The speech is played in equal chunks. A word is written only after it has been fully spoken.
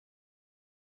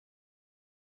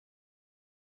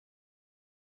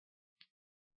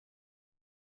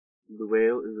The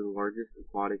whale is the largest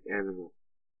aquatic animal.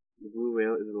 The blue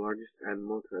whale is the largest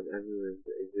animal to have ever lived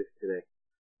that exists today.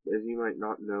 But as you might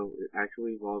not know, it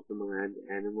actually evolved from a land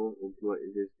animal into what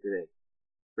it is today.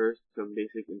 First, some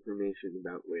basic information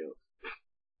about whales.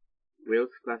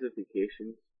 Whales'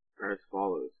 classifications are as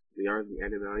follows. They are the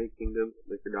Animalia kingdom,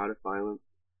 the Chordata phylum,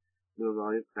 the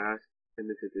Mammalia class, and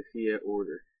the Cetacea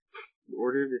order. The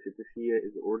order of the Cetacea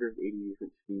is the order of 80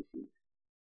 different species.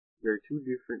 There are two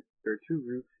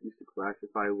groups used to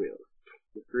classify whales.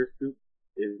 The first group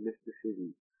is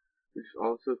Mysticidés, which is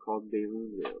also called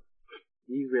baleen whales.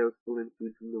 These whales pull in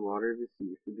food from the water of the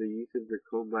sea through the use of their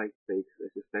comb-like flakes that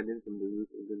are suspended from the roof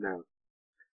of the mouth.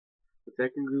 The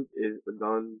second group is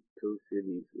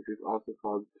Odontoceti, which is also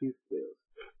called toothed whales.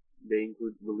 They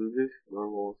include belugas,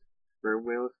 narwhals, sperm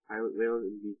whales, pilot whales,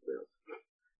 and beak whales,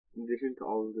 in addition to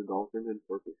all of the dolphins and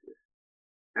porpoises.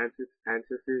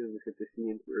 Ancestors of the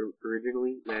cetaceans were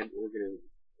originally land organisms,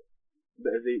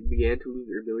 but as they began to lose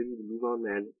their ability to move on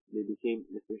land, they became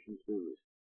inefficient swimmers.